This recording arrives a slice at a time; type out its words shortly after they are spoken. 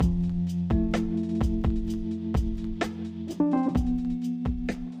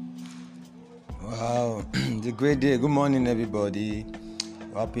great day. Good morning, everybody.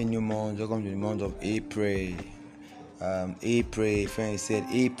 Happy new month. Welcome to the month of April. April. Friend said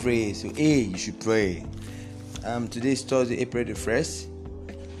April, so you should pray. Today is Thursday, April the 1st.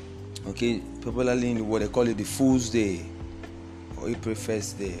 Okay, popularly in the world they call it the Fool's Day, or April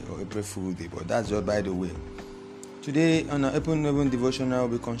 1st Day, or April Fool's Day. But that's just by the way. Today on our April 11 devotional,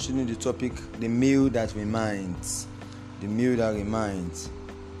 we continue the topic: the meal that reminds. The meal that reminds.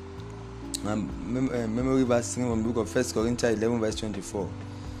 Memory verse from the book of 1 Corinthians 11 verse 24,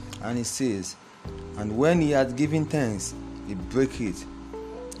 and it says, "And when he had given thanks, he broke it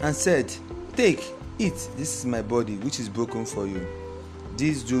and said, 'Take, eat, this is my body which is broken for you.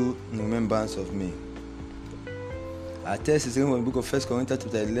 This do in remembrance of me.'" Our text is from the book of 1 Corinthians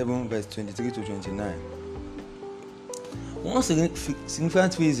chapter 11 verse 23 to 29. One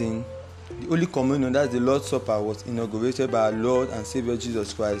significant reason the Holy Communion, that's the Lord's Supper, was inaugurated by our Lord and Savior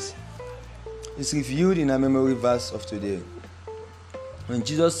Jesus Christ is reviewed in our memory verse of today. When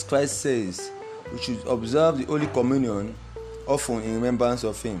Jesus Christ says we should observe the Holy Communion often in remembrance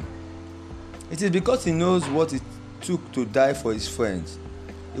of Him, it is because He knows what it took to die for His friends.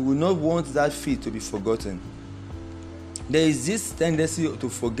 He will not want that feat to be forgotten. There is this tendency to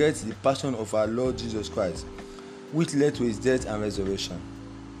forget the passion of our Lord Jesus Christ, which led to His death and resurrection.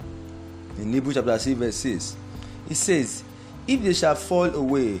 In Hebrews chapter 6 verse 6, it says, "If they shall fall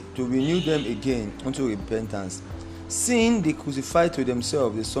away, to renew them again unto repentance, seeing they crucified to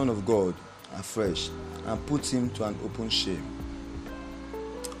themselves the Son of God afresh, and put Him to an open shame."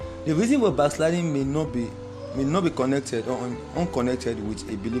 The reason for backsliding may not be connected or unconnected with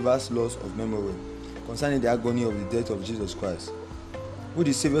a believer's loss of memory concerning the agony of the death of Jesus Christ, who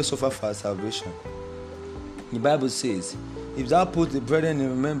the Savior suffered for our salvation. The Bible says, "If thou put the brethren in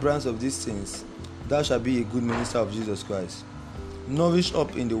remembrance of these things, thou shalt be a good minister of Jesus Christ, nourished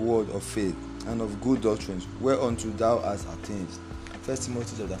up in the word of faith and of good doctrines, whereunto thou hast attained." 1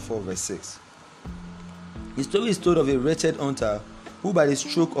 Timothy chapter 4 verse 6. The story is told of a wretched hunter who by the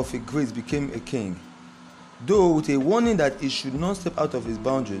stroke of a grace became a king, though with a warning that he should not step out of his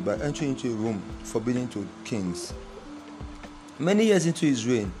boundaries by entering into a room forbidden to kings. Many years into his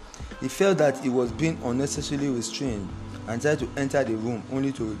reign, he felt that he was being unnecessarily restrained and tried to enter the room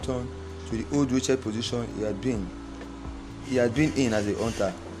only to return to the old wretched position he had been in as a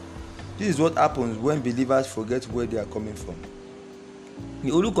hunter. This is what happens when believers forget where they are coming from.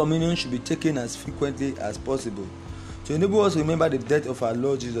 The Holy Communion should be taken as frequently as possible to enable us to remember the death of our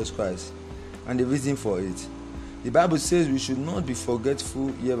Lord Jesus Christ and the reason for it. The Bible says we should not be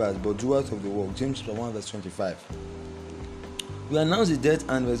forgetful hearers but doers of the work. James chapter 1 verse 25. We announce the death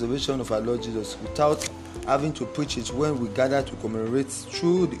and resurrection of our Lord Jesus without having to preach it when we gather to commemorate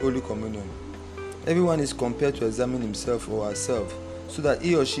through the Holy Communion. Everyone is compelled to examine himself or herself so that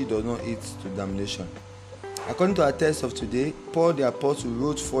he or she does not lead to damnation. According to our text of today, Paul the Apostle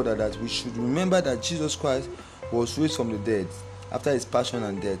wrote further that we should remember that Jesus Christ was raised from the dead after His passion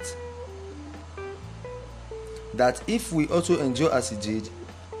and death. That if we also endure as He did,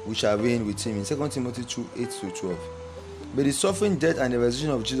 we shall reign with Him in 2 Timothy 2 8-12. But the suffering, death, and the resurrection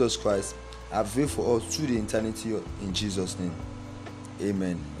of Jesus Christ are available for us through the eternity in Jesus' name.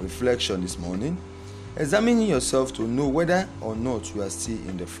 Amen. Reflection this morning. Examine yourself to know whether or not you are still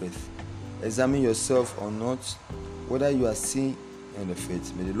in the faith. Examine yourself or not whether you are still in the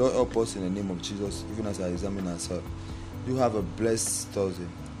faith. May the Lord help us in the name of Jesus, even as I examine ourselves. You have a blessed Thursday.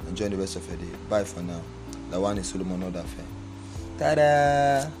 Enjoy the rest of your day. Bye for now. The one is Solomon Odafe.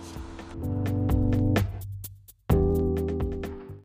 Ta-da!